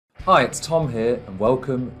Hi, it's Tom here and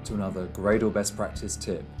welcome to another Gradle Best Practice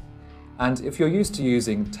tip. And if you're used to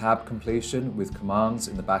using tab completion with commands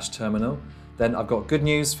in the Bash terminal, then I've got good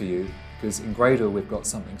news for you because in Gradle we've got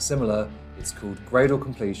something similar. It's called Gradle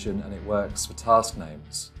Completion and it works for task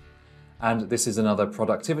names. And this is another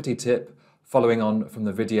productivity tip following on from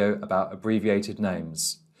the video about abbreviated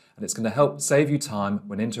names. And it's going to help save you time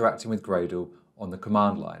when interacting with Gradle on the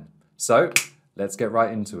command line. So let's get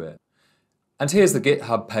right into it. And here's the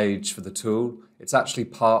GitHub page for the tool. It's actually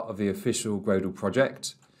part of the official Gradle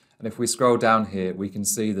project. And if we scroll down here, we can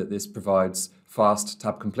see that this provides fast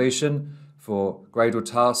tab completion for Gradle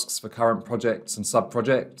tasks for current projects and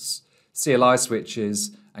sub-projects, CLI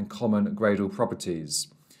switches, and common Gradle properties.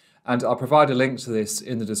 And I'll provide a link to this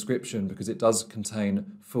in the description because it does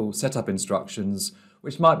contain full setup instructions,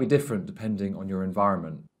 which might be different depending on your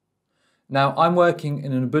environment. Now, I'm working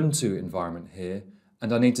in an Ubuntu environment here,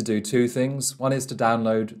 and I need to do two things. One is to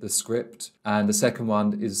download the script, and the second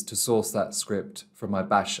one is to source that script from my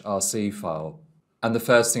bash rc file. And the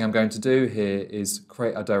first thing I'm going to do here is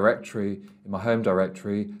create a directory in my home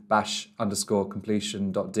directory,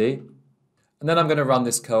 bash_completion.d. And then I'm going to run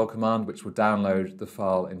this curl command, which will download the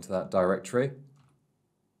file into that directory.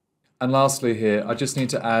 And lastly here, I just need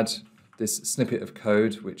to add this snippet of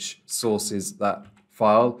code which sources that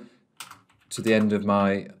file to the end of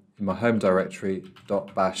my home directory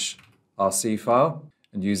 .bash rc file,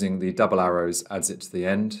 and using the double arrows adds it to the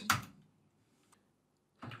end.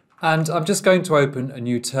 And I'm just going to open a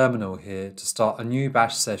new terminal here to start a new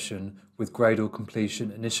bash session with Gradle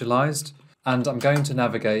Completion initialized, and I'm going to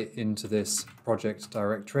navigate into this project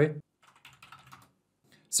directory.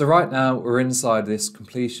 So right now we're inside this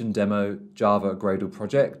completion demo Java Gradle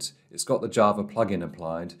project. It's got the Java plugin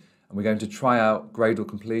applied, and we're going to try out Gradle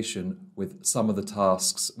Completion with some of the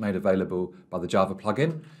tasks made available by the Java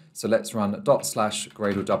plugin. So let's run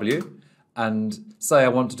 /gradlew and say I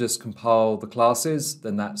want to just compile the classes,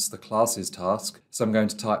 then that's the classes task. So I'm going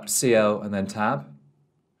to type CL and then tab.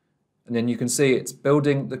 And then you can see it's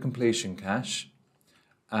building the completion cache.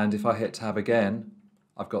 And if I hit tab again,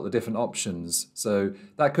 I've got the different options. So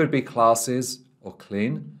that could be classes or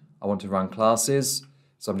clean. I want to run classes.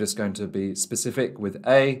 So I'm just going to be specific with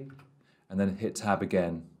A and then hit tab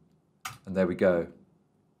again. And there we go.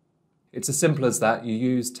 It's as simple as that. You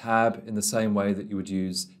use tab in the same way that you would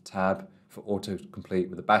use tab for autocomplete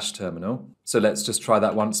with a bash terminal. So let's just try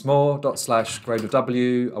that once more.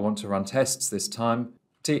 /gradlew. I want to run tests this time.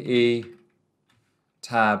 TE,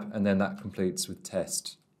 tab, and then that completes with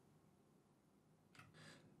test.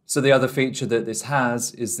 So the other feature that this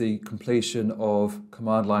has is the completion of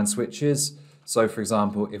command line switches. So for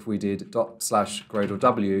example, if we did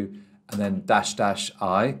 /gradlew and then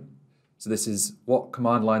 --i, so this is what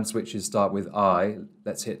command line switches start with I.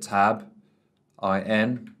 Let's hit tab,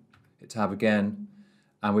 IN, hit tab again,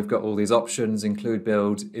 and we've got all these options: include,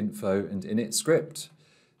 build, info, and init script.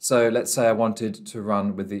 So let's say I wanted to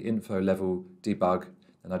run with the info level debug,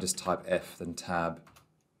 and I just type F, then tab,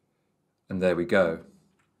 and there we go.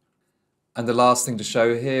 And the last thing to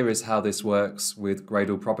show here is how this works with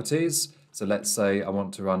Gradle properties. So let's say I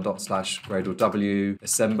want to run /gradlew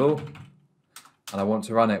assemble, and I want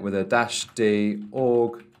to run it with a -d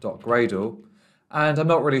org.gradle, and I'm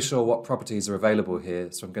not really sure what properties are available here,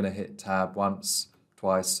 so I'm going to hit tab once,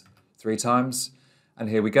 twice, 3 times, and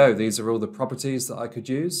here we go. These are all the properties that I could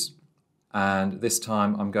use, and this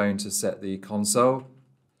time I'm going to set the console,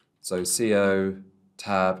 so co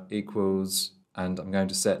tab equals, and I'm going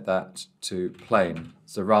to set that to plain.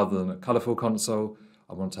 So rather than a colourful console,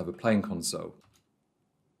 I want to have a plain console.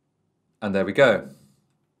 And there we go.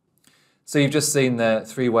 So you've just seen there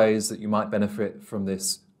 3 ways that you might benefit from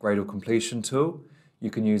this Gradle Completion tool. You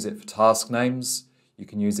can use it for task names, you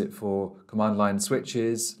can use it for command line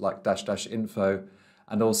switches like --info,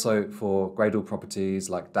 and also for Gradle properties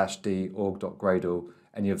like -d org.gradle,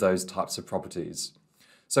 any of those types of properties.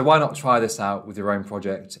 So why not try this out with your own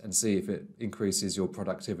project and see if it increases your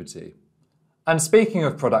productivity. And speaking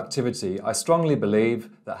of productivity, I strongly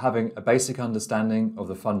believe that having a basic understanding of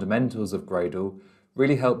the fundamentals of Gradle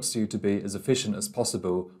really helps you to be as efficient as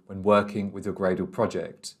possible when working with your Gradle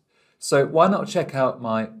project. So why not check out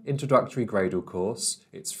my Introductory Gradle course?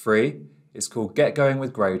 It's free, it's called Get Going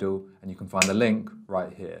with Gradle, and you can find the link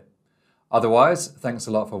right here. Otherwise, thanks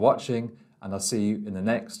a lot for watching, and I'll see you in the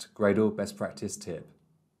next Gradle Best Practice tip.